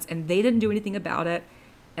violence, and they didn't do anything about it,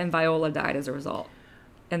 and Viola died as a result.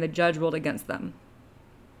 And the judge ruled against them.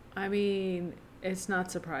 I mean, it's not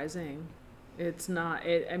surprising. It's not.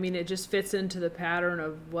 It just fits into the pattern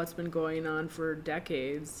of what's been going on for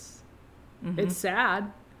decades. Mm-hmm. It's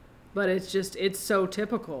sad, but it's so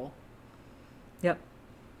typical. Yep.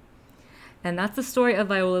 And that's the story of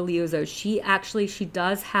Viola Liuzzo. She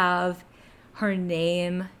does have her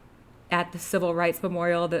name at the Civil Rights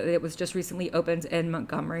Memorial that it was just recently opened in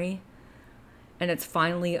Montgomery. And it's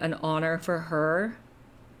finally an honor for her.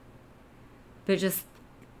 But just...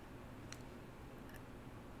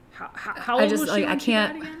 How old was she when she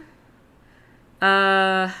died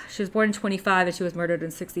again? She was born in 25 and she was murdered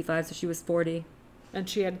in 65, so she was 40. And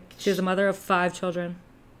she was a mother of 5 children.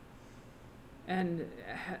 And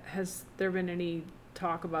has there been any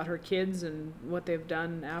talk about her kids and what they've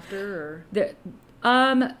done after? Or?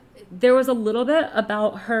 There was a little bit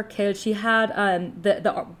about her kids. She had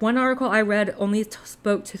the one article I read only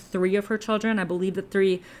spoke to 3 of her children. I believe the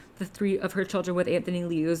three of her children with Anthony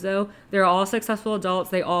Liuzzo. They're all successful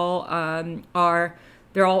adults. They all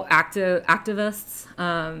they're all activists.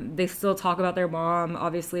 They still talk about their mom,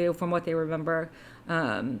 obviously, from what they remember.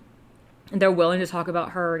 They're willing to talk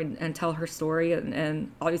about her and tell her story.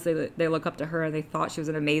 And obviously they look up to her and they thought she was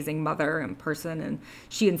an amazing mother and person. And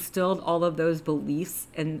she instilled all of those beliefs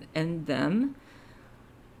in them.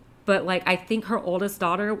 But I think her oldest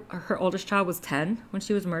child was 10 when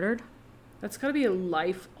she was murdered. That's got to be a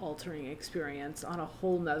life-altering experience on a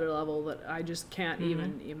whole nother level that I just can't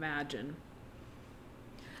even imagine.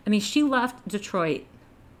 I mean, she left Detroit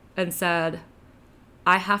and said,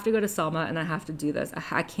 I have to go to Selma and I have to do this.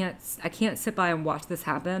 I can't sit by and watch this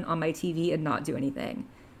happen on my TV and not do anything.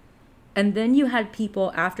 And then you had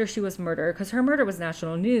people after she was murdered, because her murder was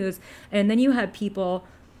national news, and then you had people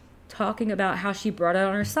talking about how she brought it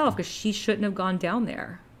on herself because she shouldn't have gone down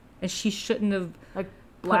there. And she shouldn't have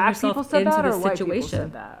Black people said that, or white people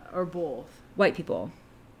said that, or both? White people.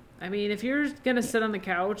 I mean, if you're going to sit on the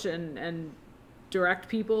couch and direct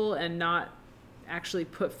people and not actually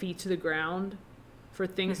put feet to the ground for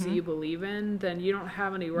things that you believe in, then you don't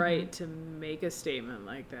have any right to make a statement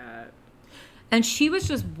like that. And she was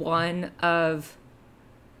just one of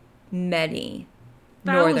many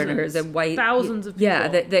Northerners and white... Thousands of people. Yeah,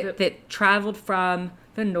 that traveled from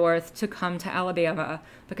the North to come to Alabama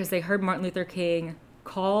because they heard Martin Luther King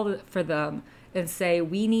call for them and say,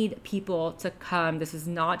 we need people to come. This is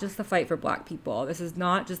not just the fight for Black people. This is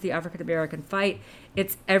not just the African American fight.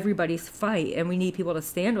 It's everybody's fight, and we need people to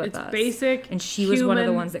stand with us. It's basic. And she was one of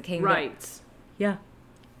the ones that came. Rights. Yeah.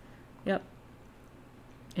 Yep.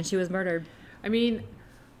 And she was murdered. I mean,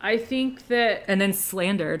 I think that... And then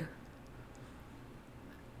slandered.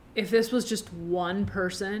 If this was just one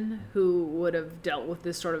person who would have dealt with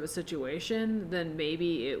this sort of a situation, then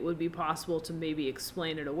maybe it would be possible to maybe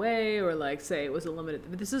explain it away or like say it was a limited.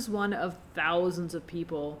 But this is one of thousands of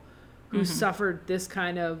people who suffered this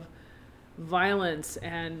kind of violence,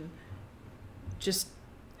 and just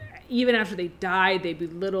even after they died, they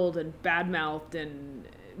belittled and badmouthed and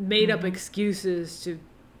made up excuses to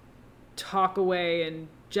talk away and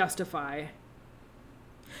justify.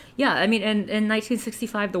 Yeah, I mean, in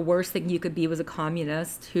 1965, the worst thing you could be was a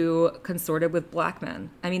communist who consorted with Black men.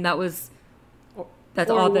 I mean, that's or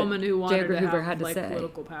all a that woman who J. wanted Edgar to Hoover have had to like say.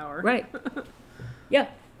 political power. Right. Yeah.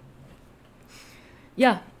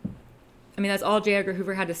 Yeah. I mean, that's all J. Edgar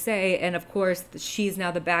Hoover had to say. And of course, she's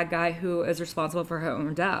now the bad guy who is responsible for her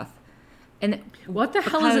own death. And what the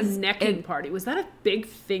hell is a necking party? Was that a big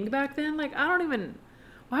thing back then? Like, I don't even...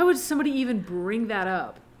 Why would somebody even bring that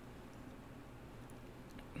up?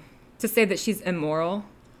 To say that she's immoral?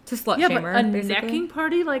 To slut yeah, shame but her, a basically? necking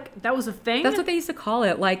party? Like, that was a thing? That's what they used to call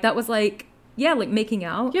it. Like, that was like, yeah, like making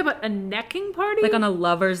out. Yeah, but a necking party? Like on a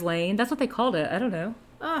lover's lane. That's what they called it. I don't know.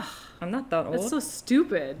 Ugh. I'm not that old. That's so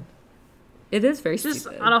stupid. It is very Just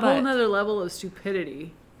stupid. on a whole nother level of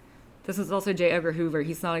stupidity. This is also J. Edgar Hoover.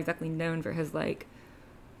 He's not exactly known for his, like,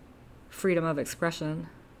 freedom of expression.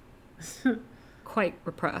 Quite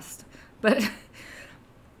repressed. But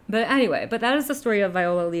anyway, that is the story of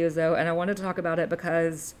Viola Liuzzo, and I wanted to talk about it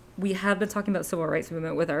because we have been talking about civil rights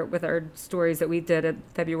movement with our stories that we did in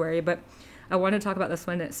February, but I want to talk about this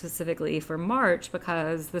one specifically for March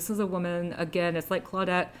because this is a woman, again, it's like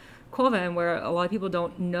Claudette Colvin, where a lot of people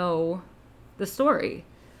don't know the story.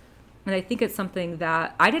 And I think it's something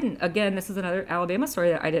that I didn't, again, this is another Alabama story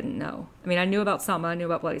that I didn't know. I mean, I knew about Selma, I knew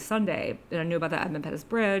about Bloody Sunday, and I knew about the Edmund Pettus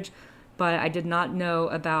Bridge, but I did not know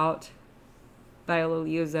about Viola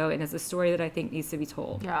Liuzzo, and it's a story that I think needs to be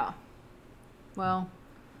told. Yeah. Well,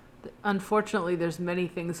 unfortunately, there's many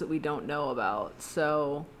things that we don't know about,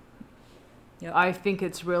 so Yep. I think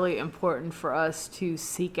it's really important for us to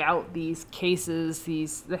seek out these cases,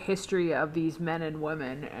 the history of these men and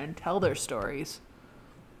women, and tell their stories.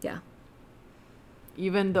 Yeah.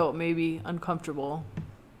 Even though it may be uncomfortable.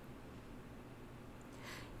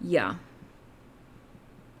 Yeah.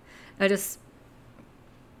 The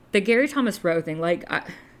Gary Thomas Rowe thing, like,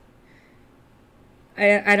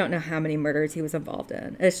 I don't know how many murders he was involved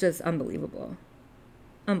in. It's just unbelievable.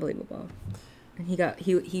 Unbelievable. And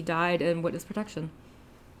he died in witness protection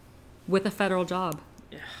with a federal job.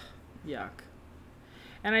 Yeah. Yuck.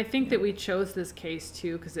 And I think that we chose this case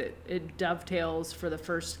too because it dovetails for the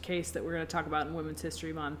first case that we're going to talk about in Women's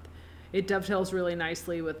History Month. It dovetails really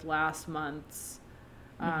nicely with last month's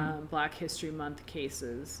Black History Month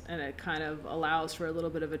cases, and it kind of allows for a little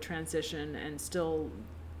bit of a transition and still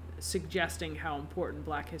suggesting how important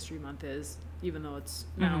Black History Month is, even though it's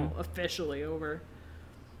now officially over.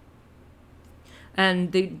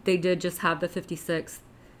 And they did just have the 56th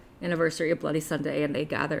anniversary of Bloody Sunday, and they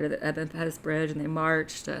gathered at the Edmund Pettus Bridge, and they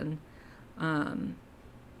marched, and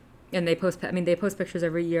they post pictures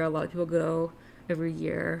every year. A lot of people go every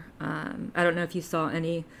year. I don't know if you saw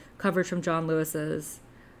any coverage from John Lewis's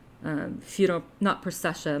funeral, not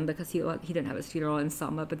procession, because he didn't have his funeral in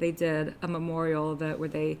Selma, but they did a memorial of it where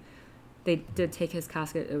they did take his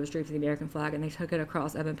casket. It was draped in the American flag, and they took it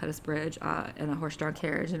across Edmund Pettus Bridge in a horse-drawn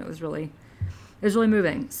carriage, and it was really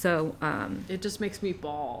moving. So it just makes me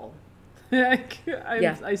bawl. Yeah.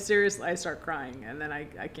 I seriously, I start crying, and then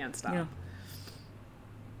I can't stop. Yeah.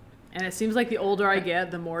 And it seems like the older I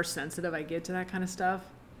get, the more sensitive I get to that kind of stuff.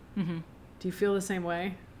 Mm-hmm. Do you feel the same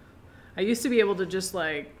way? I used to be able to just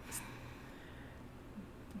like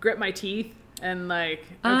grit my teeth and like,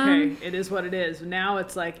 okay, it is what it is. Now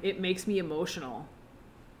it's like, it makes me emotional.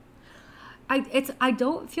 I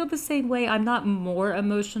don't feel the same way. I'm not more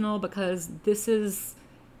emotional because this is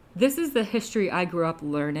the history I grew up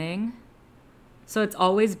learning. So it's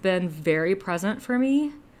always been very present for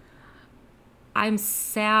me. I'm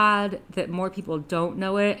sad that more people don't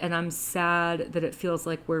know it, and I'm sad that it feels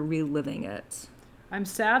like we're reliving it. I'm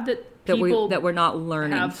sad that people that we're not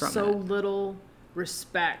learning have from so it. little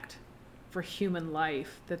respect for human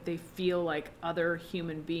life that they feel like other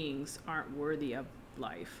human beings aren't worthy of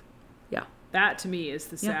life. Yeah. That to me is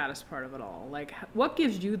the saddest part of it all. Like, what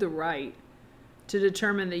gives you the right to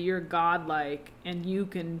determine that you're godlike and you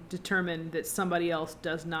can determine that somebody else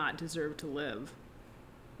does not deserve to live.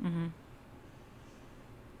 Mm-hmm.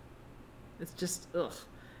 It's just, ugh.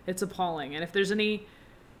 It's appalling. And if there's any,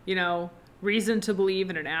 reason to believe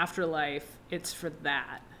in an afterlife, it's for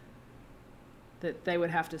that they would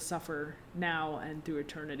have to suffer now and through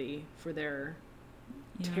eternity for their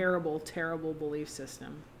terrible, terrible belief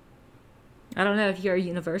system. I don't know, if you're a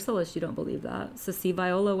universalist, you don't believe that. So see,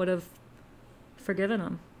 Viola would have forgiven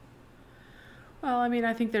him. Well, I mean,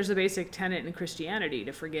 I think there's a basic tenet in Christianity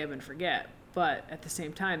to forgive and forget. But at the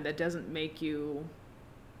same time, that doesn't make you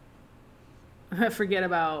forget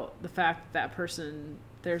about the fact that person,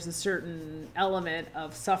 there's a certain element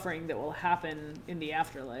of suffering that will happen in the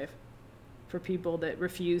afterlife for people that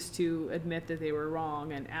refuse to admit that they were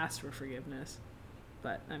wrong and ask for forgiveness.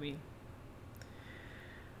 But, I mean,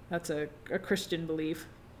 that's a Christian belief.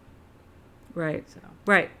 Right.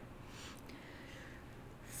 Right.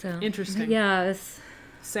 So interesting. Yeah, it's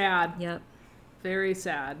sad. Yep. Very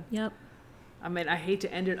sad. Yep. I mean, I hate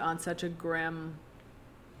to end it on such a grim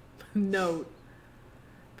note.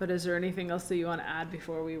 But is there anything else that you want to add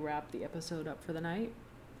before we wrap the episode up for the night?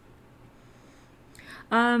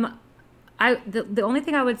 The only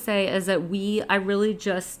thing I would say is that I really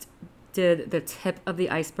just did the tip of the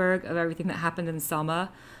iceberg of everything that happened in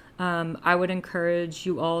Selma. I would encourage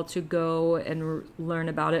you all to go and learn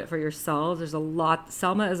about it for yourselves. There's a lot.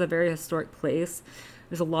 Selma is a very historic place.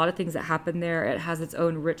 There's a lot of things that happen there. It has its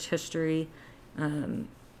own rich history. We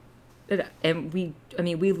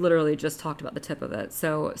literally just talked about the tip of it.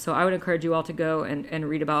 So I would encourage you all to go and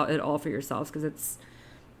read about it all for yourselves, because it's,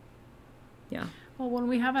 yeah. Well, when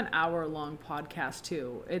we have an hour-long podcast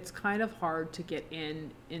too, it's kind of hard to get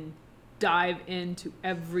in and dive into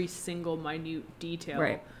every single minute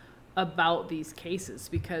detail about these cases,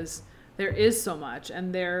 because there is so much,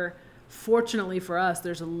 and fortunately for us,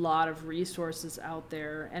 there's a lot of resources out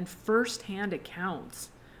there and first-hand accounts,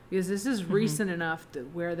 because this is recent enough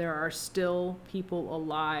where there are still people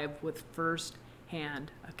alive with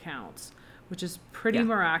first-hand accounts, which is pretty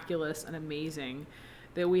miraculous and amazing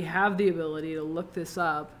that we have the ability to look this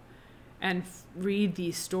up and read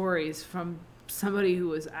these stories from somebody who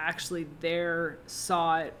was actually there,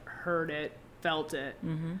 saw it, heard it, felt it.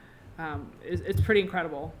 It's pretty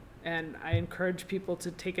incredible, and I encourage people to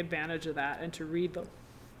take advantage of that and to read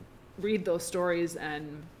those stories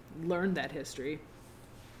and learn that history.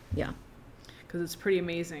 Yeah, because it's pretty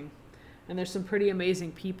amazing, and there's some pretty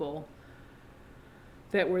amazing people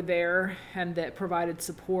that were there and that provided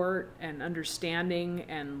support and understanding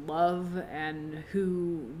and love, and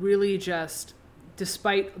who really just,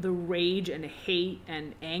 despite the rage and hate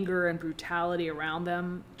and anger and brutality around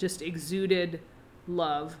them, just exuded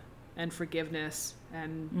love and forgiveness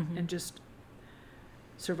and just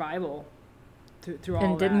survival through all that.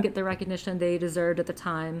 And didn't get the recognition they deserved at the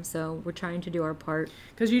time, so we're trying to do our part.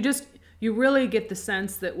 Because you really get the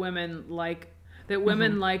sense that women like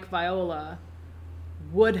Viola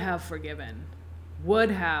would have forgiven, would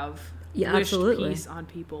have wished peace on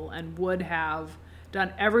people, and would have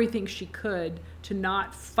done everything she could to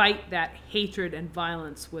not fight that hatred and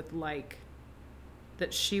violence with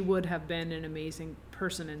that she would have been an amazing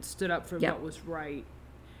person and stood up for what was right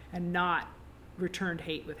and not returned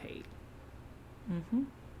hate with hate.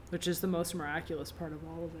 Which is the most miraculous part of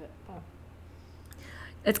all of it.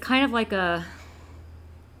 It's kind of like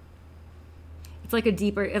it's like a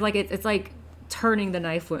deeper, it's like turning the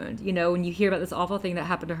knife wound, when you hear about this awful thing that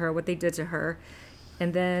happened to her, what they did to her,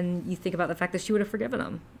 and then you think about the fact that she would have forgiven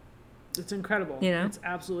them. It's incredible. It's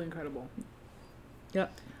absolutely incredible.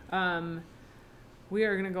 Yep. We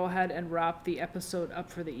are going to go ahead and wrap the episode up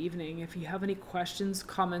for the evening. If you have any questions,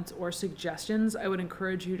 comments, or suggestions, I would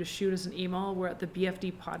encourage you to shoot us an email. We're at the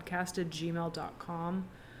bfdpodcast@gmail.com.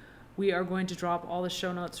 We are going to drop all the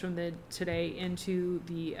show notes from today into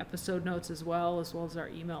the episode notes as well as our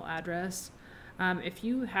email address. If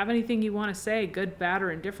you have anything you want to say, good, bad,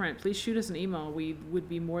 or indifferent, please shoot us an email. We would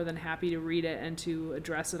be more than happy to read it and to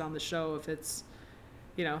address it on the show. If it's,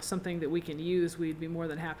 something that we can use, we'd be more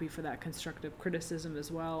than happy for that constructive criticism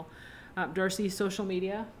as well. Darcy, social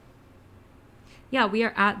media? Yeah, we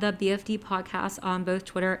are at the BFD Podcast on both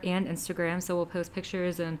Twitter and Instagram, so we'll post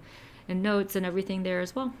pictures and notes and everything there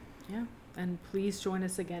as well. Yeah, and please join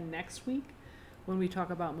us again next week when we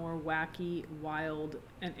talk about more wacky, wild,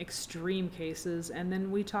 and extreme cases, and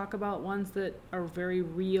then we talk about ones that are very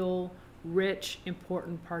real, rich,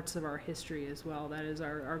 important parts of our history as well. That is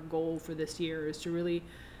our goal for this year, is to really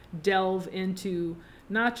delve into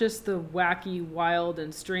not just the wacky, wild,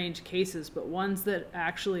 and strange cases, but ones that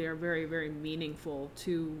actually are very, very meaningful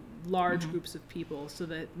to large groups of people so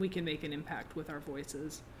that we can make an impact with our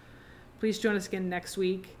voices. Please join us again next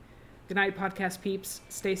week. Good night, podcast peeps.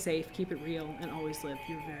 Stay safe, keep it real, and always live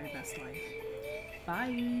your very best life.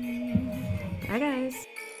 Bye. Bye, guys.